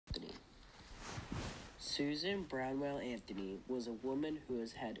Susan Brownwell Anthony was a woman who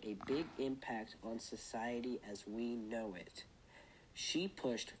has had a big impact on society as we know it. She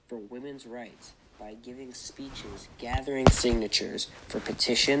pushed for women's rights by giving speeches, gathering signatures for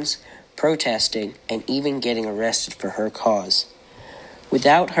petitions, protesting, and even getting arrested for her cause.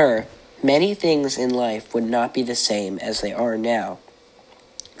 Without her, many things in life would not be the same as they are now.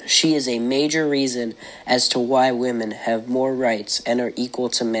 She is a major reason as to why women have more rights and are equal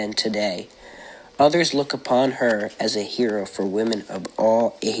to men today. Others look upon her as a hero for women of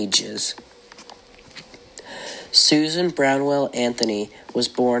all ages. Susan Brownwell Anthony was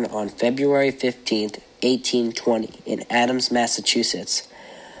born on February 15, 1820, in Adams, Massachusetts.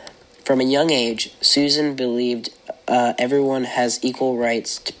 From a young age, Susan believed everyone has equal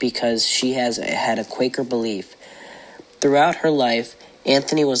rights because she had a Quaker belief. Throughout her life,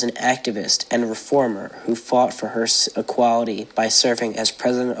 Anthony was an activist and reformer who fought for her equality by serving as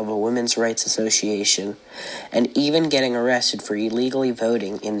president of a women's rights association and even getting arrested for illegally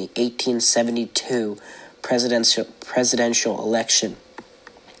voting in the 1872 presidential election.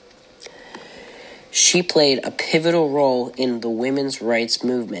 She played a pivotal role in the women's rights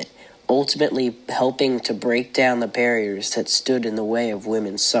movement, ultimately helping to break down the barriers that stood in the way of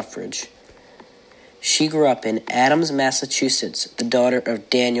women's suffrage. She grew up in Adams, Massachusetts, the daughter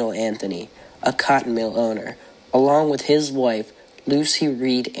of Daniel Anthony, a cotton mill owner, along with his wife, Lucy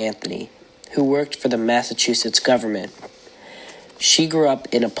Reed Anthony, who worked for the Massachusetts government. She grew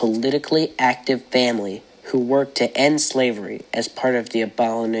up in a politically active family who worked to end slavery as part of the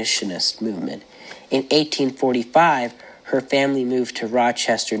abolitionist movement. In 1845, her family moved to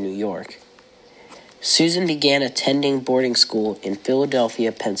Rochester, New York. Susan began attending boarding school in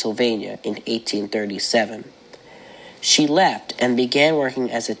Philadelphia, Pennsylvania in 1837. She left and began working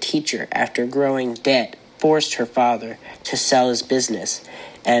as a teacher after growing debt forced her father to sell his business,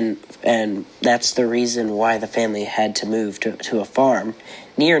 and that's the reason why the family had to move to a farm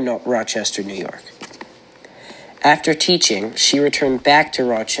near Rochester, New York. After teaching, she returned back to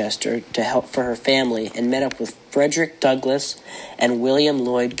Rochester to help for her family and met up with Frederick Douglass and William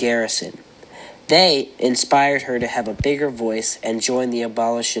Lloyd Garrison. They inspired her to have a bigger voice and join the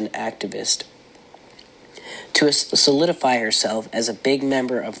abolition activist. To solidify herself as a big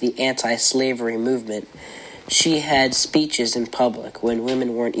member of the anti-slavery movement, she had speeches in public when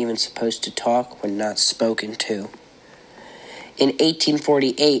women weren't even supposed to talk when not spoken to. In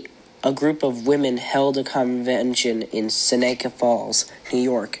 1848, a group of women held a convention in Seneca Falls, New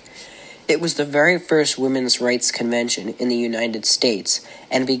York. It was the very first women's rights convention in the United States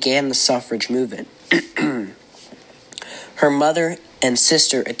and began the suffrage movement. Her mother and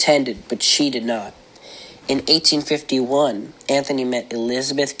sister attended, but she did not. In 1851, Anthony met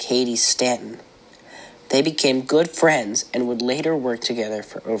Elizabeth Cady Stanton. They became good friends and would later work together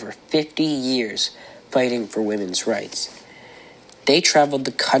for over 50 years fighting for women's rights. They traveled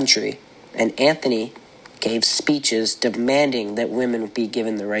the country, and Anthony gave speeches demanding that women be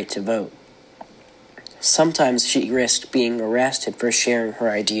given the right to vote. Sometimes she risked being arrested for sharing her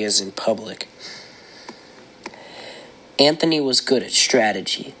ideas in public. Anthony was good at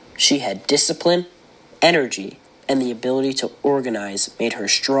strategy. She had discipline, energy, and the ability to organize made her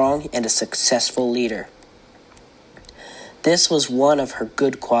strong and a successful leader. This was one of her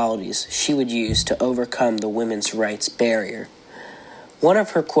good qualities she would use to overcome the women's rights barrier. One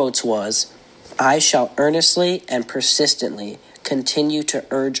of her quotes was, "I shall earnestly and persistently continue to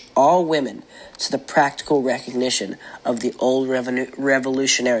urge all women to the practical recognition of the old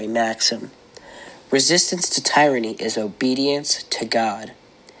revolutionary maxim. Resistance to tyranny is obedience to God."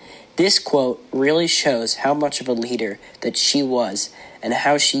 This quote really shows how much of a leader that she was and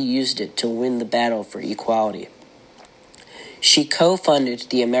how she used it to win the battle for equality. She co-funded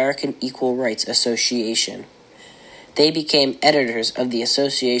the American Equal Rights Association. They became editors of the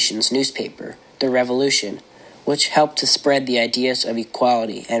association's newspaper, The Revolution, which helped to spread the ideas of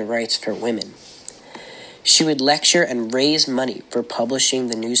equality and rights for women. She would lecture and raise money for publishing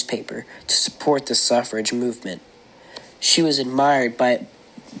the newspaper to support the suffrage movement. She was admired by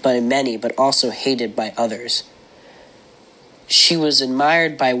many, but also hated by others. She was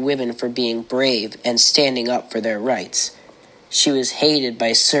admired by women for being brave and standing up for their rights. She was hated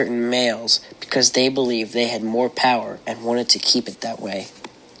by certain males because they believed they had more power and wanted to keep it that way.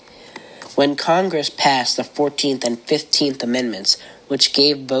 When Congress passed the 14th and 15th Amendments, which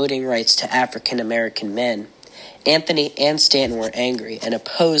gave voting rights to African American men, Anthony and Stanton were angry and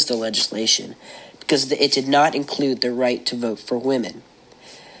opposed the legislation because it did not include the right to vote for women.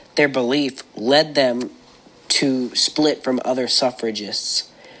 Their belief led them to split from other suffragists.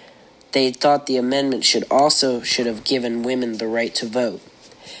 They thought the amendment should have given women the right to vote.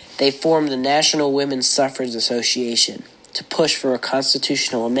 They formed the National Women's Suffrage Association to push for a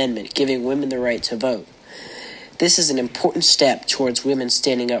constitutional amendment giving women the right to vote. This is an important step towards women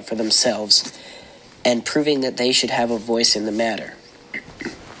standing up for themselves and proving that they should have a voice in the matter.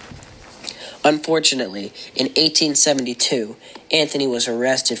 Unfortunately, in 1872, Anthony was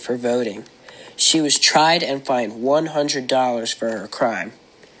arrested for voting. She was tried and fined $100 for her crime.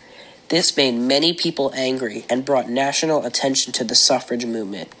 This made many people angry and brought national attention to the suffrage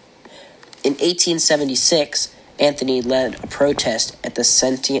movement. In 1876, Anthony led a protest at the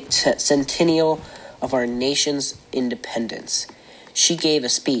centennial of our nation's independence. She gave a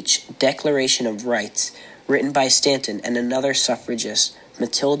speech, Declaration of Rights, written by Stanton and another suffragist,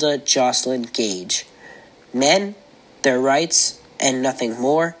 Matilda Jocelyn Gage. Men, their rights and nothing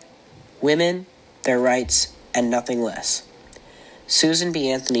more. Women, their rights and nothing less. Susan B.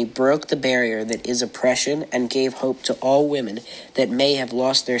 Anthony broke the barrier that is oppression and gave hope to all women that may have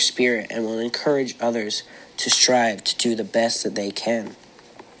lost their spirit and will encourage others to strive to do the best that they can.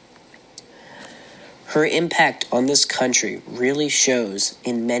 Her impact on this country really shows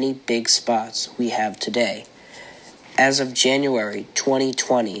in many big spots we have today. As of January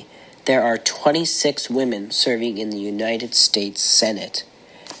 2020, there are 26 women serving in the United States Senate,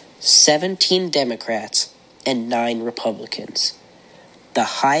 17 Democrats, and 9 Republicans. The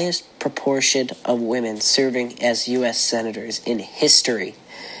highest proportion of women serving as U.S. Senators in history.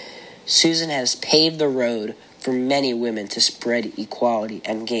 Susan has paved the road for many women to spread equality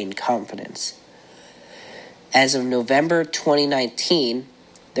and gain confidence. As of November 2019,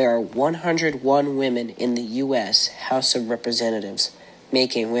 there are 101 women in the U.S. House of Representatives,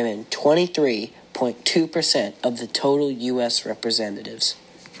 making women 23.2% of the total U.S. representatives.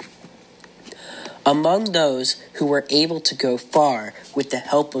 Among those who were able to go far with the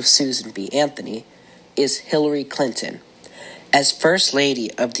help of Susan B. Anthony is Hillary Clinton. As First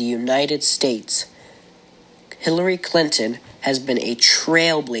Lady of the United States, Hillary Clinton has been a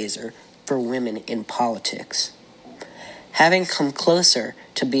trailblazer for women in politics. Having come closer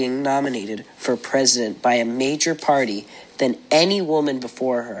to being nominated for president by a major party than any woman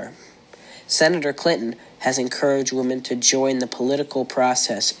before her, Senator Clinton has encouraged women to join the political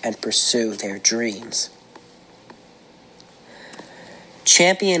process and pursue their dreams.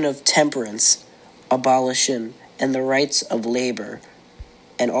 Champion of temperance, abolition, and the rights of labor,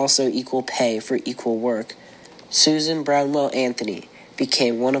 and also equal pay for equal work, Susan Brownwell Anthony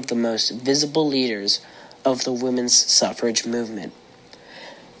became one of the most visible leaders of the women's suffrage movement.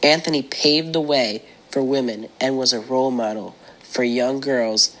 Anthony paved the way for women and was a role model for young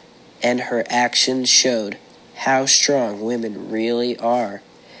girls, and her actions showed how strong women really are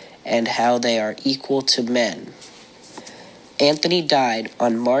and how they are equal to men. Anthony died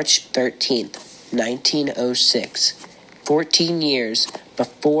on March 13, 1906, 14 years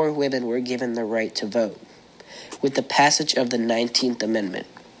before women were given the right to vote, with the passage of the 19th Amendment.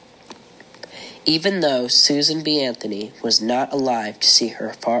 Even though Susan B. Anthony was not alive to see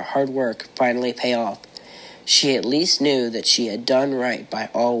her hard work finally pay off, she at least knew that she had done right by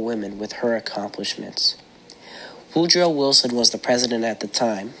all women with her accomplishments. Woodrow Wilson was the president at the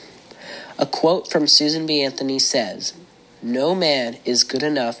time. A quote from Susan B. Anthony says, "No man is good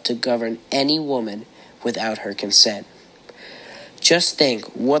enough to govern any woman without her consent." Just think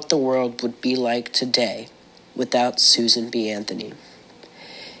what the world would be like today without Susan B. Anthony.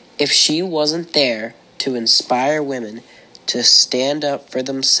 If she wasn't there to inspire women to stand up for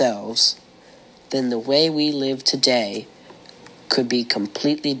themselves, then the way we live today could be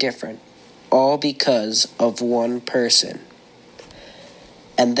completely different, all because of one person.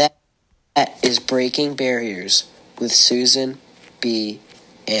 And that is Breaking Barriers with Susan B.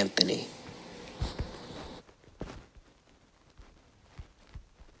 Anthony.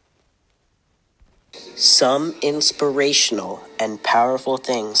 Some inspirational and powerful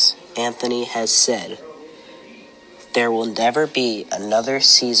things Anthony has said. There will never be another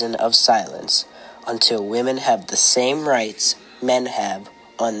season of silence until women have the same rights men have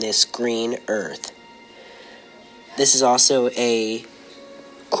on this green earth. This is also a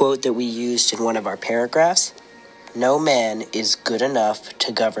quote that we used in one of our paragraphs. No man is good enough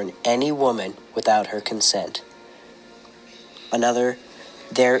to govern any woman without her consent. Another,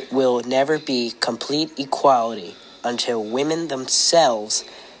 there will never be complete equality until women themselves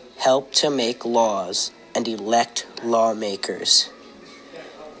help to make laws and elect lawmakers.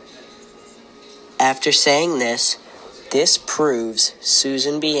 After saying this proves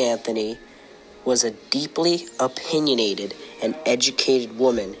Susan B. Anthony was a deeply opinionated and educated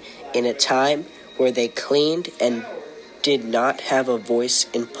woman in a time where they claimed and did not have a voice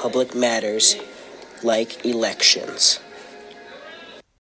in public matters like elections.